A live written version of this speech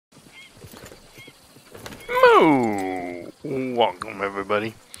Hello! Welcome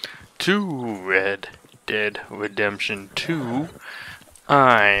everybody to Red Dead Redemption 2.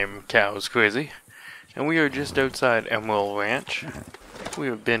 I'm Cows Crazy, and we are just outside Emerald Ranch. We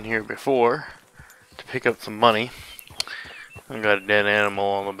have been here before to pick up some money. I got a dead animal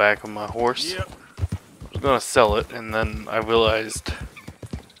on the back of my horse. Yep. I was gonna sell it, and then I realized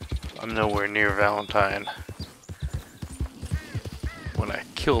I'm nowhere near Valentine. When I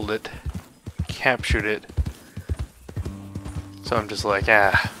killed it, captured it, so I'm just like,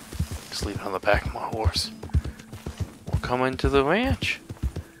 just leave it on the back of my horse. We'll come into the ranch,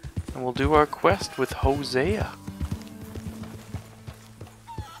 and we'll do our quest with Hosea.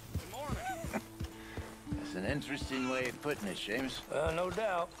 That's an interesting way of putting it, Seamus. No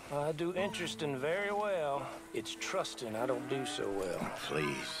doubt. I do interesting very well. It's trusting I don't do so well.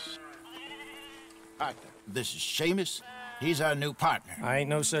 Please. Partner, this is Seamus. He's our new partner. I ain't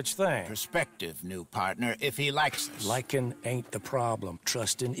no such thing. Prospective new partner, if he likes us. Liking ain't the problem.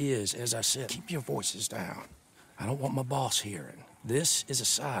 Trusting is, as I said. Keep your voices down. I don't want my boss hearing. This is a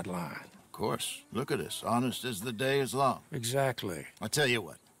sideline. Of course. Look at us. Honest as the day is long. Exactly. I'll tell you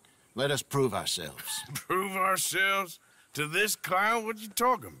what. Let us prove ourselves. Prove ourselves? To this clown? What you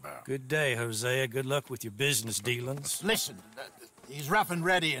talking about? Good day, Hosea. Good luck with your business dealings. Listen, he's rough and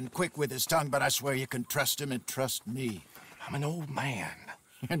ready and quick with his tongue, but I swear you can trust him and trust me. I'm an old man.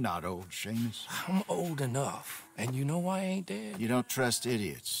 You're not old, Seamus. I'm old enough. And you know I ain't dead? You don't trust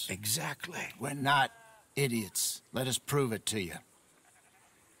idiots. Exactly. We're not idiots. Let us prove it to you.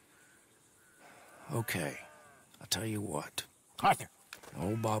 Okay. I'll tell you what. Arthur.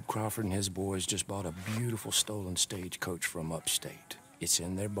 Old Bob Crawford and his boys just bought a beautiful stolen stagecoach from upstate. It's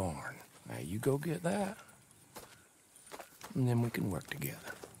in their barn. Now, you go get that, and then we can work together.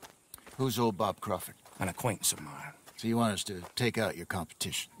 Who's old Bob Crawford? An acquaintance of mine. So you want us to take out your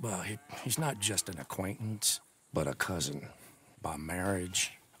competition? Well, he's not just an acquaintance, but a cousin. By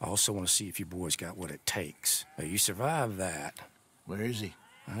marriage. I also want to see if you boys got what it takes. Now, you survive that. Where is he?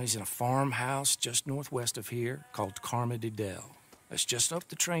 He's in a farmhouse just northwest of here called Carmody Dell. That's just up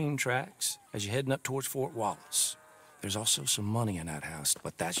the train tracks as you're heading up towards Fort Wallace. There's also some money in that house,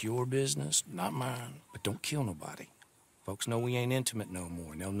 but that's your business, not mine. But don't kill nobody. Folks know we ain't intimate no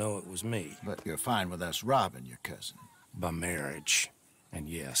more, and they'll know it was me. But you're fine with us robbing your cousin. By marriage. And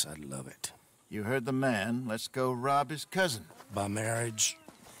yes, I'd love it. You heard the man. Let's go rob his cousin. By marriage.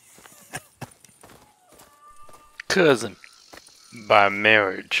 Cousin. By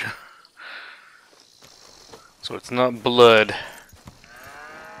marriage. So it's not blood.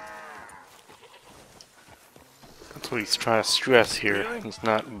 That's what he's trying to stress here. It's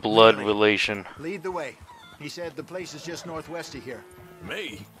not blood relation. Lead the way. He said the place is just northwest of here.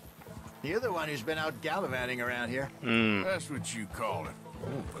 Me? You're the one who's been out gallivanting around here. That's what you call it.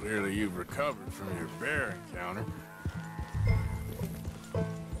 Clearly you've recovered from your bear encounter.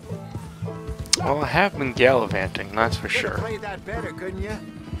 Well, I have been gallivanting, that's for Could have sure. played that better, couldn't you?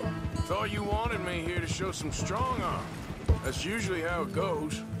 Thought you wanted me here to show some strong arm. That's usually how it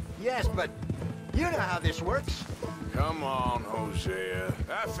goes. Yes, but you know how this works. Come on, Hosea.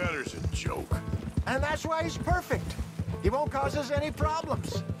 That feller's a joke. And that's why he's perfect. He won't cause us any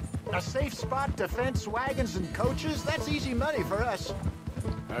problems. A safe spot to fence wagons and coaches, that's easy money for us.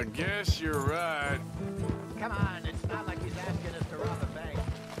 I guess you're right. Come on, it's not like he's asking us to rob a bank.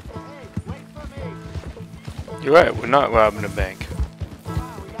 Hey, wait for me. You're right, we're not robbing a bank. Come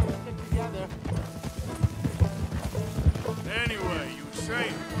on, we gotta stick together. Anyway, you were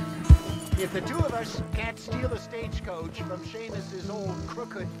saying. If the two of us can't steal a stagecoach from Seamus's old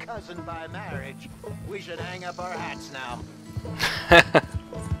crooked cousin by marriage, we should hang up our hats now.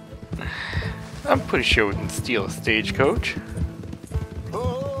 I'm pretty sure we can steal a stagecoach.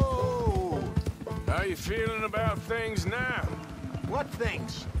 Oh! How you feeling about things now? What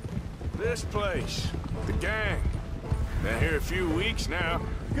things? This place. The gang. Been here a few weeks now.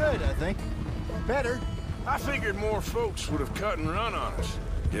 Good, I think. Better. I figured more folks would have cut and run on us,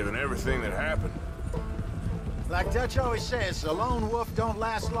 given everything that happened. Like Dutch always says, a lone wolf don't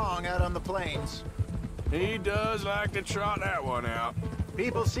last long out on the plains. He does like to trot that one out.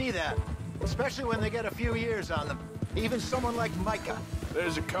 People see that, especially when they get a few years on them. Even someone like Micah.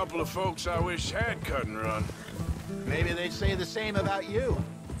 There's a couple of folks I wish had cut and run. Maybe they'd say the same about you.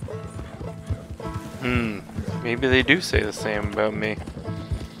 Maybe they do say the same about me.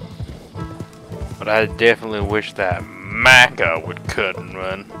 But I definitely wish that Micah would cut and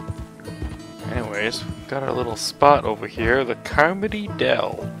run. Anyways, got our little spot over here, the Carmody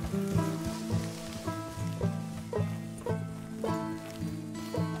Dell.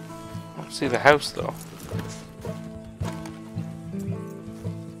 I don't see the house though.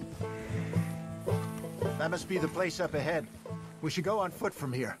 That must be the place up ahead. We should go on foot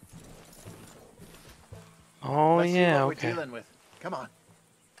from here. Oh, Let's see yeah, what okay. we're dealing with. Come on.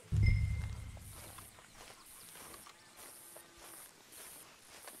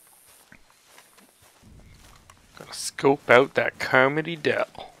 Gotta scope out that Carmody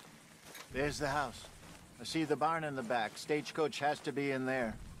Dell. There's the house. I see the barn in the back. Stagecoach has to be in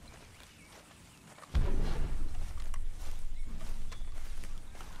there.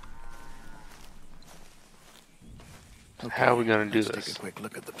 How are we gonna do Let's this? take a quick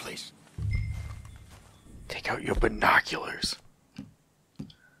look at the place. Take out your binoculars.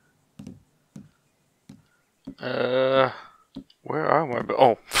 Where are my...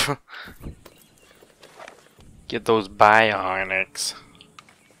 Oh. Get those bionics.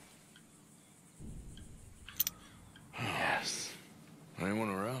 Yes. Anyone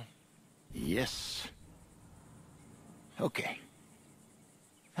around? Yes. Okay.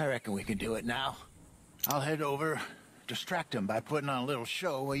 I reckon we can do it now. I'll head over, distract him by putting on a little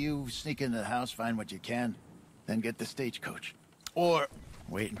show while you sneak into the house, find what you can, then get the stagecoach. Or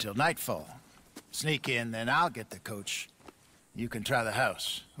wait until nightfall. Sneak in, then I'll get the coach. You can try the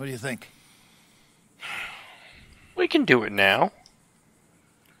house. What do you think? We can do it now.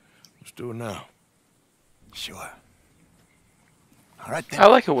 Let's do it now. Sure. All right then. I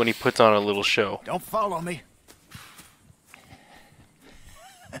like it when he puts on a little show. Don't follow me.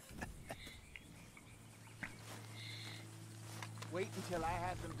 Wait until I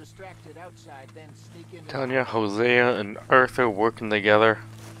have them distracted outside, then sneak in. Telling you, Hosea and Arthur working together.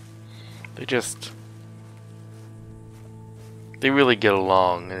 They really get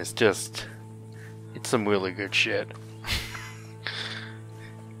along, and it's some really good shit.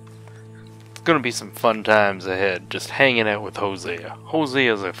 It's gonna be some fun times ahead, just hanging out with Hosea.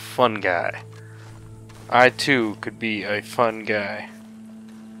 Hosea's a fun guy. I too could be a fun guy.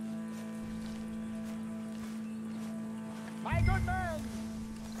 My good man!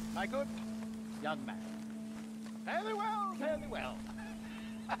 My good young man. Fairly well, fairly well.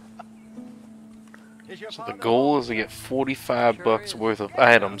 Is your So the father goal home? is to get 45 Sure bucks is. worth of Get him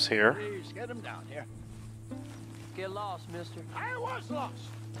items down, here. Please get him down here. Get lost, mister. I was lost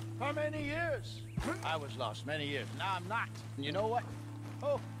for many years. I was lost many years. Now I'm not. And you know what?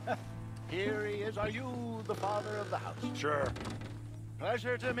 Oh, here he is. Are you the father of the house? Sure.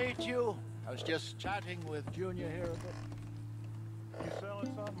 Pleasure to meet you. I was just chatting with Junior here a bit. You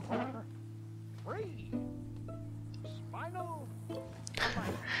selling something, partner? Free. Spinal.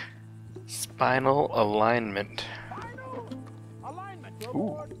 Spinal alignment. Spinal alignment. Your Ooh,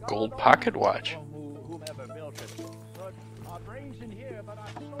 Lord God gold Almighty. pocket watch. Whomever built it. But our brains in here, but our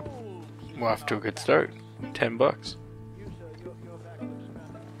souls. We're off to a good start. 10 bucks. You, sir, you're back to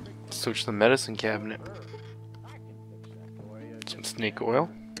spend. Search the medicine cabinet. I can fix that for you. Some snake oil.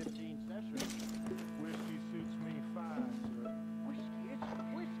 15 sessions. Whiskey suits me fine, sir. Whiskey,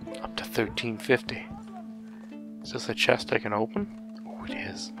 it's whiskey. Up to $13.50. Is this a chest I can open? Oh, it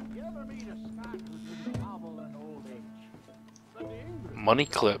is. You ever meet a Scot who didn't hobble in old age? But the English, Money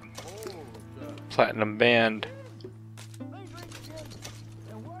clip. sir. Platinum band. They drink gin.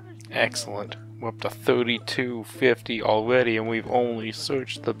 And what is gin? Excellent. We're up to $32.50 already, and we've only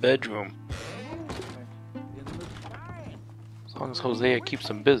searched the bedroom. In the spine. As long as Hosea keeps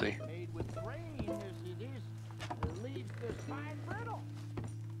him busy. Made with grain as it is, leaves the spine brittle.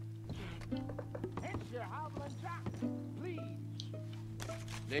 Hence your hobbling jock. Please.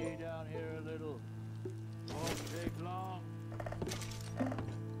 Lay down here a little. Won't take long.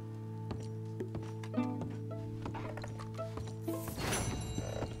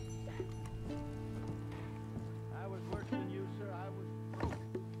 I was worse than you, sir. I was broke.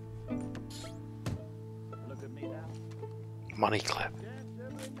 Look at me now. Money clip. Dance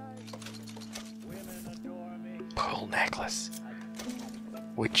every night. Women adore me. Pearl necklace.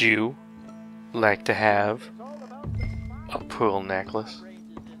 Would you like to have It's all about the spine. a pearl necklace?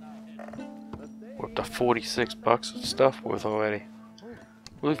 Ranges in our head. But they We're up to 46 bucks of stuff worth already.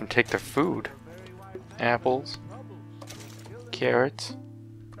 We'll even take their food. very wise Apples, troubles. carrots,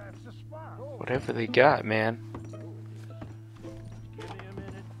 That's the spot. whatever they got, man. Give me a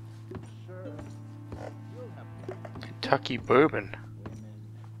minute, sir. You'll have Kentucky bourbon.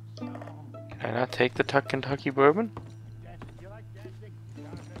 women. Can I not take the Kentucky bourbon? Dancing. You like dancing?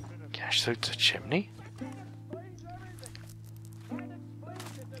 Cash suits a chimney? Explains everything. Try to explain it.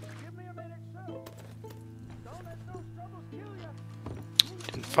 Just give me a minute, sir. Don't let those troubles kill you.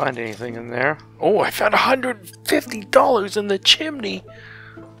 Didn't find anything in there. Oh, I found $150 in the chimney!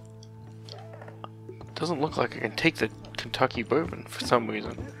 Doesn't look like I can take the Kentucky bourbon for some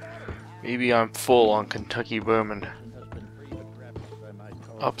reason. Maybe I'm full on Kentucky bourbon.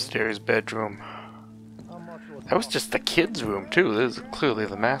 Upstairs bedroom. That was just the kids' room too. This is clearly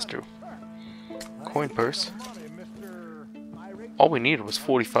the master. Coin purse. All we needed was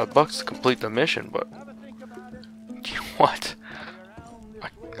 45 bucks to complete the mission, but you know what?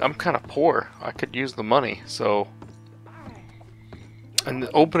 I'm kind of poor. I could use the money, so. And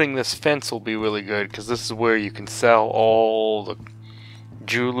opening this fence will be really good because this is where you can sell all the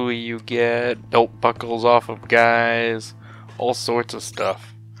jewelry you get, belt buckles off of guys, all sorts of stuff.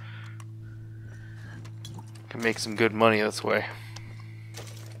 Can make some good money this way.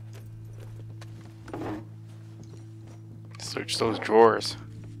 Search those drawers.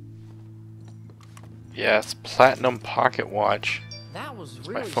 Yes, platinum pocket watch. That was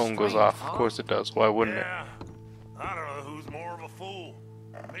So really my phone goes strange, off. Of Pop. course it does. Why wouldn't it? Yeah. I don't know who's more of a fool,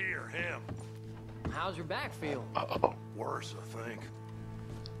 me or him. How's your back feel? Uh-oh. Worse, I think.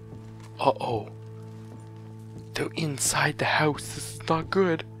 Uh-oh. They're inside the house. This is not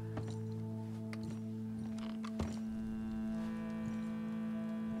good.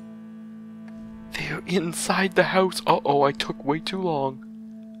 They're inside the house. Uh-oh, I took way too long.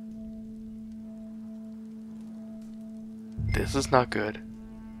 This is not good.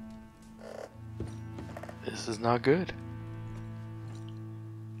 This is not good.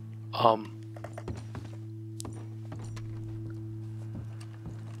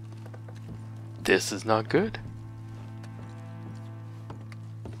 This is not good.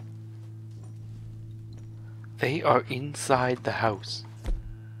 They are inside the house.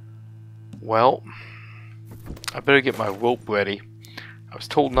 Well, I better get my rope ready. I was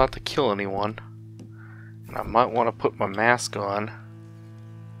told not to kill anyone. And I might want to put my mask on.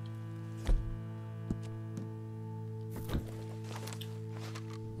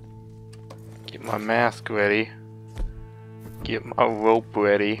 Get my mask ready. Get my rope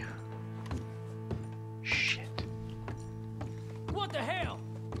ready. Shit. What the hell?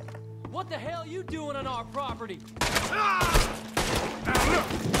 What the hell you doing on our property?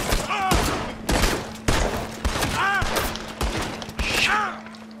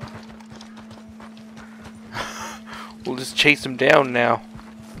 We'll just chase him down now.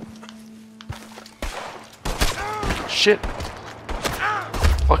 Shit.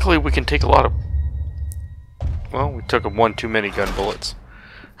 Luckily we can take a lot of... Well, we took one too many gun bullets.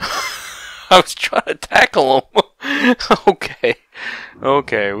 I was trying to tackle him. Okay.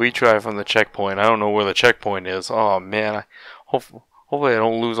 Okay, we try from the checkpoint. I don't know where the checkpoint is. Oh man, hopefully I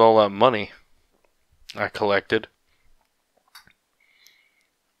don't lose all that money I collected.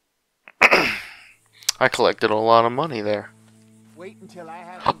 I collected a lot of money there. Wait until I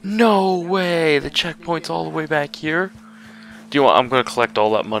have No way! The checkpoint's all the way back here? Do you want... I'm gonna collect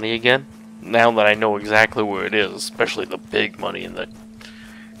all that money again. Now that I know exactly where it is, especially the big money in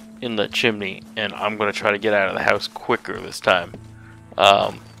the chimney, and I'm gonna try to get out of the house quicker this time.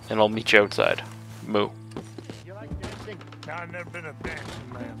 And I'll meet you outside. Moo. You like dancing? I've never been a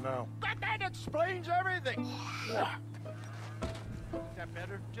dancing man, no. That explains everything. Is that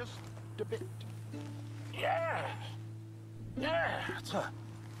better? Just a bit. Yeah. Yeah, it's a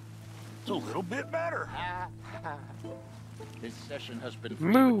little bit better. This session has been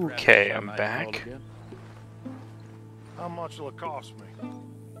Moo. Okay, I'm back. How much will it cost me?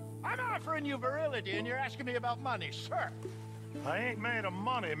 I'm offering you virility and you're asking me about money, sir. I ain't made of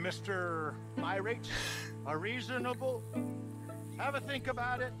money, Mr. My rates are reasonable. Have a think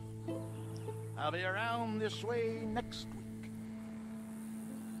about it. I'll be around this way next week.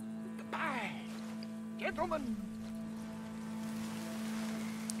 Goodbye, gentlemen.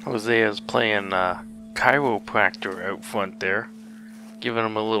 Hosea's playing chiropractor out front there, giving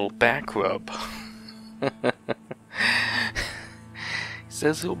him a little back rub. He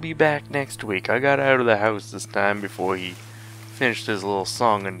says he'll be back next week. I got out of the house this time before he finished his little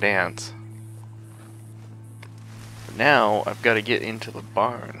song and dance. But now I've got to get into the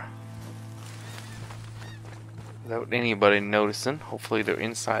barn without anybody noticing. Hopefully they're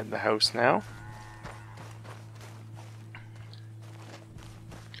inside the house now.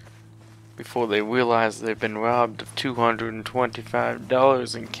 Before they realize they've been robbed of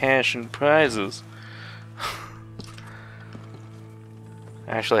 $225 in cash and prizes. I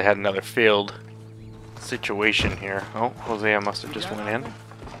actually had another failed situation here. Oh, Hosea must have just went in.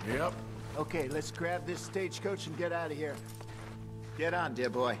 Yep. Okay, let's grab this stagecoach and get out of here. Get on, dear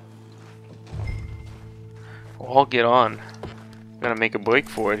boy. Well, I'll get on. Gotta make a break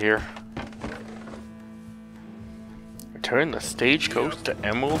for it here. Return the stagecoach to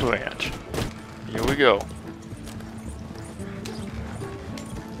Emerald Ranch. Here we go.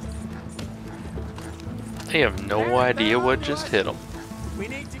 They have no idea what just hit them. We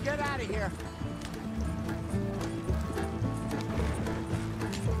need to get out of here.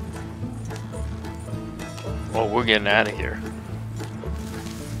 Oh, we're getting out of here.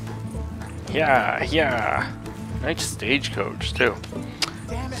 Yeah, yeah. Nice stagecoach too.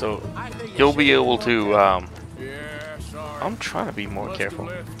 So you'll be able to. Yeah, sorry. I'm trying to be more Must have careful.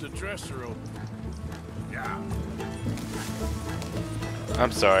 left the dresser open. Yeah.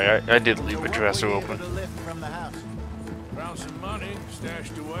 I'm sorry. I did leave a dresser What were you open. able to lift from the house? Found some money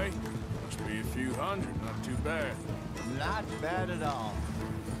stashed away. Must be a few hundred, not too bad. Not bad at all.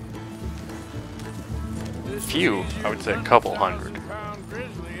 This was Few, easier I would say a than couple 1,000-pound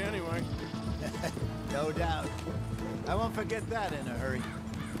grizzly anyway. No doubt. I won't forget that in a hurry.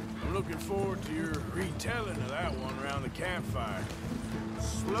 I'm looking forward to your retelling of that one around the campfire.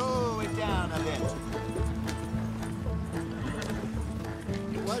 Slow it down a bit.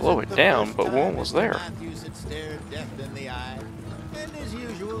 Slow it down, but we're almost there. Matthews had stared death in the eye, and as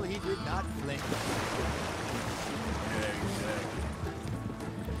usual, he did not flinch. Yeah, exactly.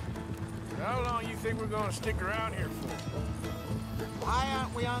 How long you think we're gonna stick around here for? Why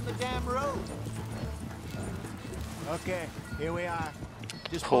aren't we on the damn road? Okay, here we are.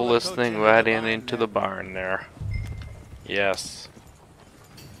 Just Pull the this coach thing into right the in barn into there. the barn there. Yes.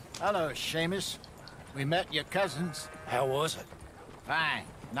 Hello, Seamus. We met your cousins. How was it? Fine.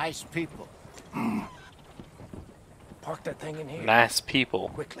 Nice people. Park that thing in here. Nice people.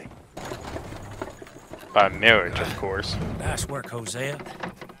 Quickly. By marriage, of course. Nice work, Hosea.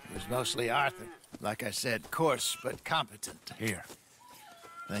 It was mostly Arthur. Like I said, coarse but competent. Here.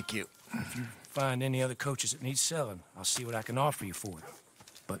 Thank you. Find any other coaches that need selling. I'll see what I can offer you for them.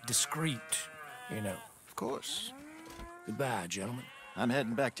 But discreet, you know. Of course. Goodbye, gentlemen. I'm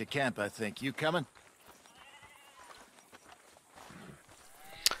heading back to camp, I think. You coming?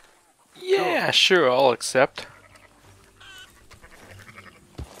 Yeah, sure, I'll accept.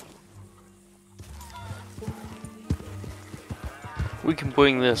 We can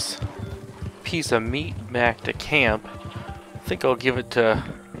bring this piece of meat back to camp. I think I'll give it to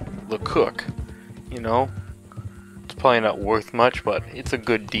the cook. You know, it's probably not worth much, but it's a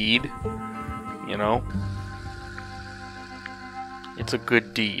good deed. You know, it's a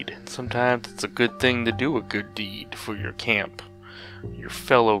good deed. Sometimes it's a good thing to do a good deed for your camp, your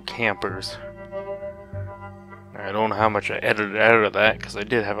fellow campers. I don't know how much I edited out of that because I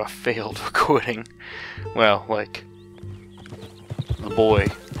did have a failed recording. Well, like, the boy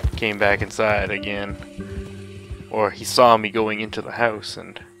came back inside again, or he saw me going into the house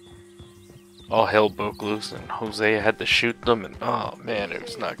and all hell broke loose and Hosea had to shoot them and oh man, it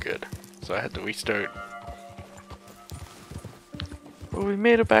was not good. So I had to restart. But we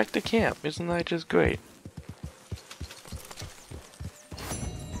made it back to camp. Isn't that just great?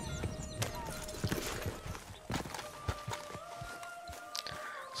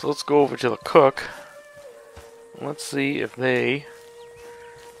 So let's go over to the cook. Let's see if they,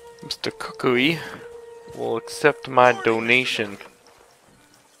 Mr. Cookery, will accept my donation.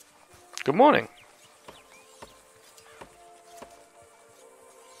 Good morning.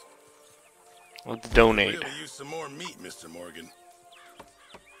 Let's donate. Really use some more meat, Mr. Morgan.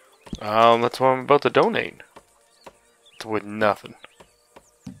 That's what I'm about to donate. It's worth nothing.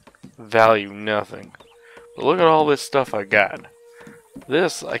 Value nothing. But look at all this stuff I got.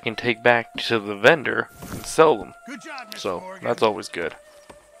 This I can take back to the vendor and sell them. Good job, Mr. So Morgan. that's always good.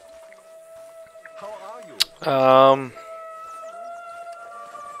 How are you?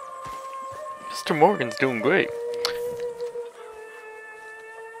 Mr. Morgan's doing great.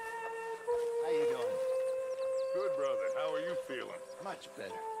 How you doing? Good, brother. How are you feeling? Much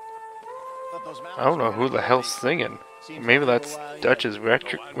better. Thought those I don't know who the hell's singing. Maybe that's Dutch's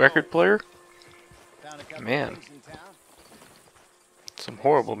record player? Found a couple Man. things in town. Some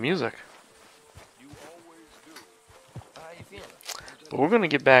horrible music. You always do. How you feeling? But we're gonna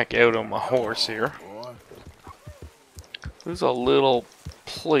get back out on my horse here. Boy. There's a little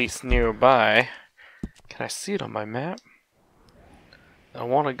place nearby. Can I see it on my map? I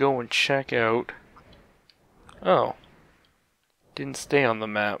want to go and check out. Oh. Didn't stay on the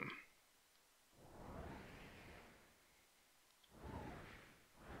map.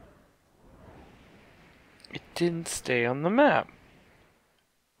 It didn't stay on the map.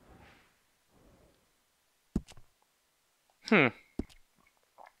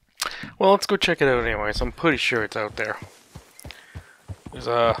 Well, let's go check it out anyways. I'm pretty sure it's out there. There's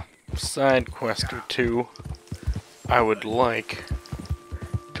a side quest or two I would like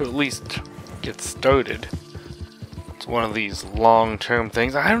to at least get started. It's one of these long-term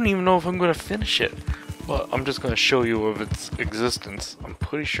things. I don't even know if I'm going to finish it, but I'm just going to show you of its existence. I'm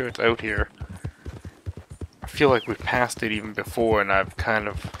pretty sure it's out here. I feel like we passed it even before and I've kind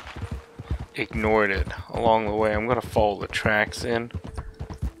of ignored it along the way. I'm going to follow the tracks in.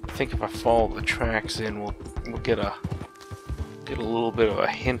 I think if I follow the tracks in, we'll get a little bit of a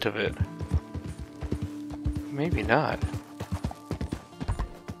hint of it. Maybe not.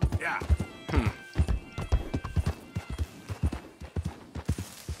 Yeah.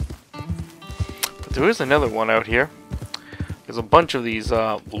 But there is another one out here. There's a bunch of these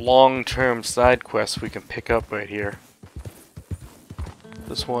long-term side quests we can pick up right here.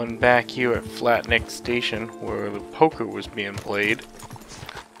 This one back here at Flatneck Station, where the poker was being played.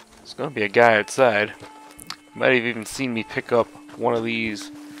 There's gonna be a guy outside. Might have even seen me pick up one of these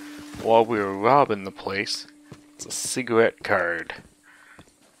while we were robbing the place. It's a cigarette card.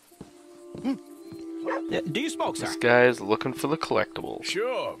 Do you smoke, sir? This guy's looking for the collectibles.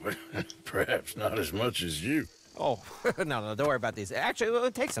 Sure, but perhaps not as much as you. Oh, no, don't worry about these. Actually, we'll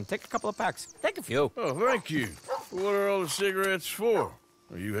take some. Take a couple of packs. Take a few. Oh, thank you. What are all the cigarettes for?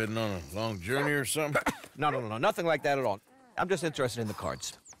 Are you heading on a long journey or something? No, nothing like that at all. I'm just interested in the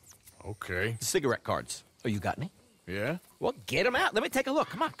cards. Okay. The cigarette cards. Oh, you got any? Yeah? Well, get them out. Let me take a look.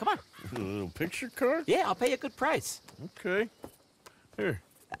 Come on. A little picture card? Yeah, I'll pay you a good price. Okay. Here.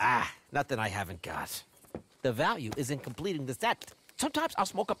 Nothing I haven't got. The value is in completing the set. Sometimes I'll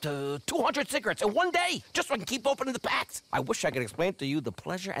smoke up to 200 cigarettes in one day, just so I can keep opening the packs. I wish I could explain to you the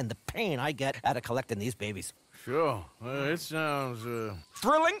pleasure and the pain I get out of collecting these babies. Sure. It sounds,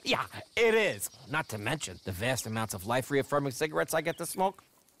 Thrilling? Yeah, it is. Not to mention the vast amounts of life-reaffirming cigarettes I get to smoke.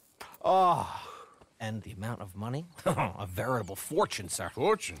 Oh, and the amount of money? A veritable fortune, sir.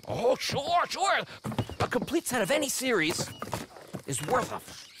 fortune. Oh, sure. A complete set of any series is worth a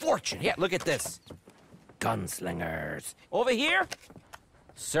fortune. Yeah, look at this. Gunslingers. Over here,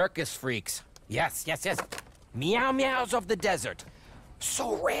 circus freaks. Yes. Meow meows of the desert.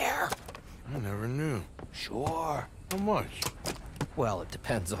 So rare. I never knew. Sure. How much? Well, it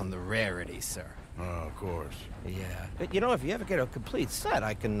depends on the rarity, sir. Oh, of course. Yeah. But, you know, if you ever get a complete set,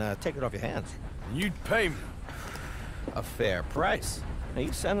 I can take it off your hands. You'd pay me. A fair price. Now,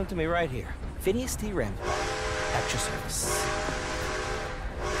 you send them to me right here. Phineas T. Rambo. At your service.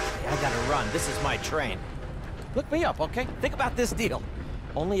 Hey, I gotta run. This is my train. Look me up, okay? Think about this deal.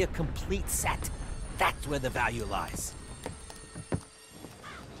 Only a complete set. That's where the value lies.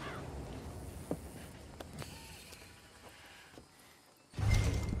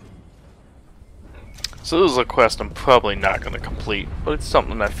 So this is a quest I'm probably not going to complete, but it's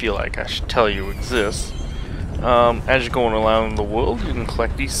something I feel like I should tell you exists. As you're going around the world, you can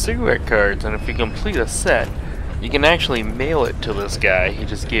collect these cigarette cards, and if you complete a set, you can actually mail it to this guy. He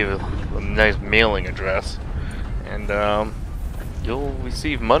just gave a nice mailing address, and you'll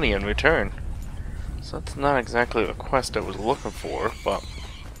receive money in return. So that's not exactly the quest I was looking for, but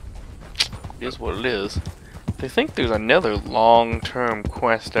it is what it is. They think there's another long-term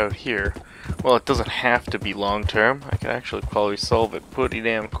quest out here. Well, it doesn't have to be long-term. I can actually probably solve it pretty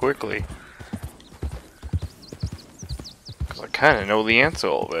damn quickly. Because I kind of know the answer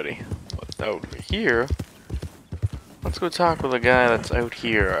already. But out here, let's go talk with a guy that's out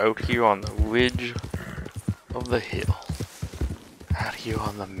here on the ridge of the hill. Out here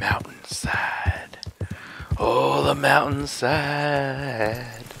on the mountainside. Oh, the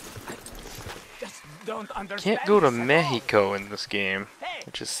mountainside. Can't go to Mexico in this game,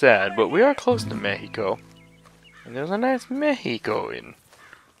 which is sad, but we are close to Mexico. And there's a nice Mexican.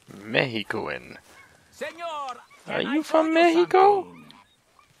 Are you from Mexico?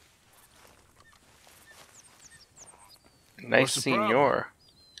 Nice senor.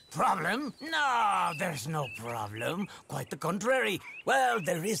 Problem? No, there's no problem. Quite the contrary. Well,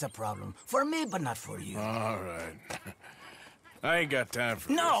 there is a problem. For me, but not for you. All right. I ain't got time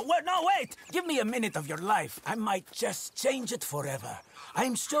for No, wait! Give me a minute of your life. I might just change it forever.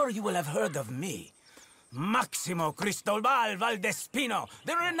 I'm sure you will have heard of me. Maximo Cristobal Valdespino,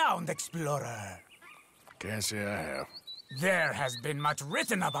 the renowned explorer. Can't say I have. There has been much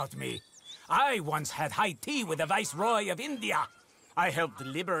written about me. I once had high tea with the Viceroy of India. I helped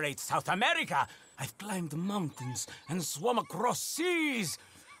liberate South America. I've climbed mountains and swum across seas.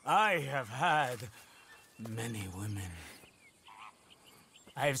 I have had many women.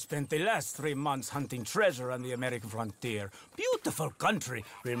 I've spent the last 3 months hunting treasure on the American frontier. Beautiful country.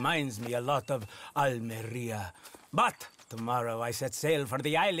 Reminds me a lot of Almeria. But tomorrow I set sail for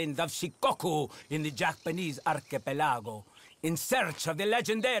the island of Shikoku in the Japanese archipelago in search of the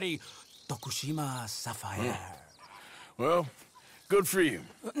legendary Tokushima Sapphire. Well, good for you.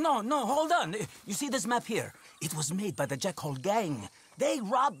 No, hold on. You see this map here? It was made by the Jack Hall gang. They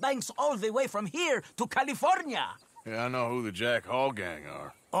rob banks all the way from here to California. Yeah, I know who the Jack Hall gang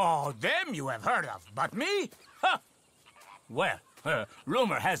are. Oh, them you have heard of, but me? Huh. Well,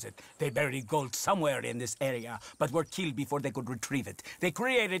 Rumor has it they buried gold somewhere in this area, but were killed before they could retrieve it. They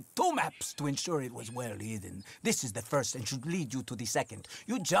created 2 maps to ensure it was well hidden. This is the first and should lead you to the second.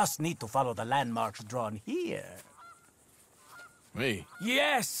 You just need to follow the landmarks drawn here. Me?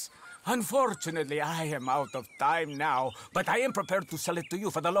 Yes! Unfortunately, I am out of time now, but I am prepared to sell it to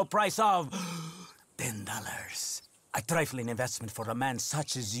you for the low price of $10. A trifling investment for a man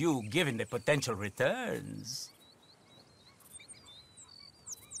such as you, given the potential returns.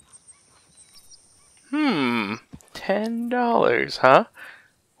 $10, huh?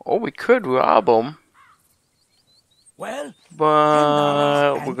 Oh, we could rob him. Well,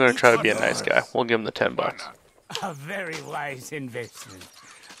 But we're gonna try to be a nice guy. We'll give him the $10. a very wise investment.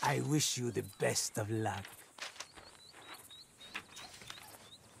 I wish you the best of luck.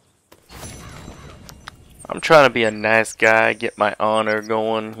 I'm trying to be a nice guy, get my honor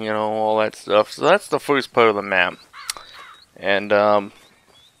going, you know, all that stuff. So that's the first part of the map. And,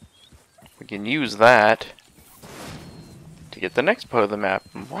 we can use that to get the next part of the map.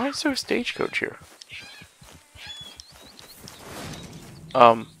 And why is there a stagecoach here?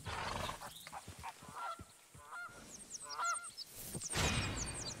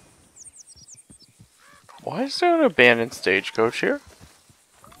 Why is there an abandoned stagecoach here?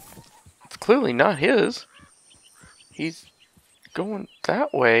 It's clearly not his. He's going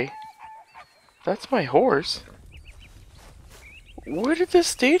that way. That's my horse. Where did this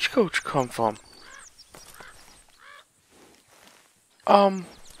stagecoach come from?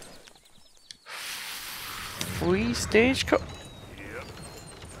 Free stagecoach?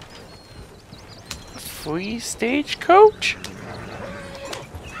 Free stagecoach?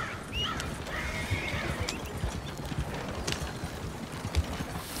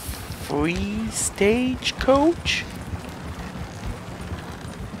 Free stagecoach?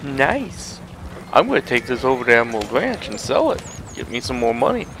 Nice. I'm gonna take this over to Emerald Ranch and sell it. Get me some more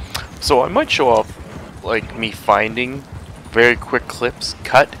money. So I might show off like me finding very quick clips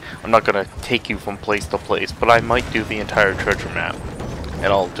cut. I'm not gonna take you from place to place, but I might do the entire treasure map. And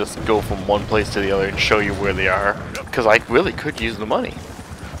I'll just go from one place to the other and show you where they are. Because I really could use the money.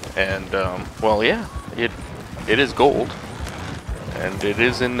 And, well, yeah, it is gold. And it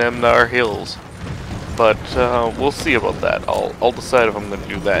is in them there hills. But, we'll see about that. I'll decide if I'm going to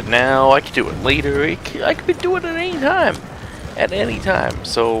do that now. I could do it later. I could do it at any time. At any time.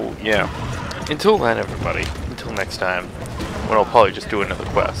 So, yeah. Until then, everybody. Until next time. When I'll probably just do another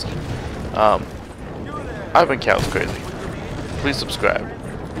quest. I've been Cows Crazy. Please subscribe.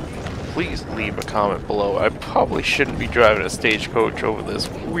 Please leave a comment below. I probably shouldn't be driving a stagecoach over this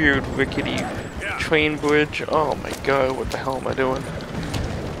weird, rickety train bridge. Oh my god, what the hell am I doing?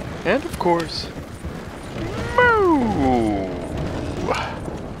 And of course, moo!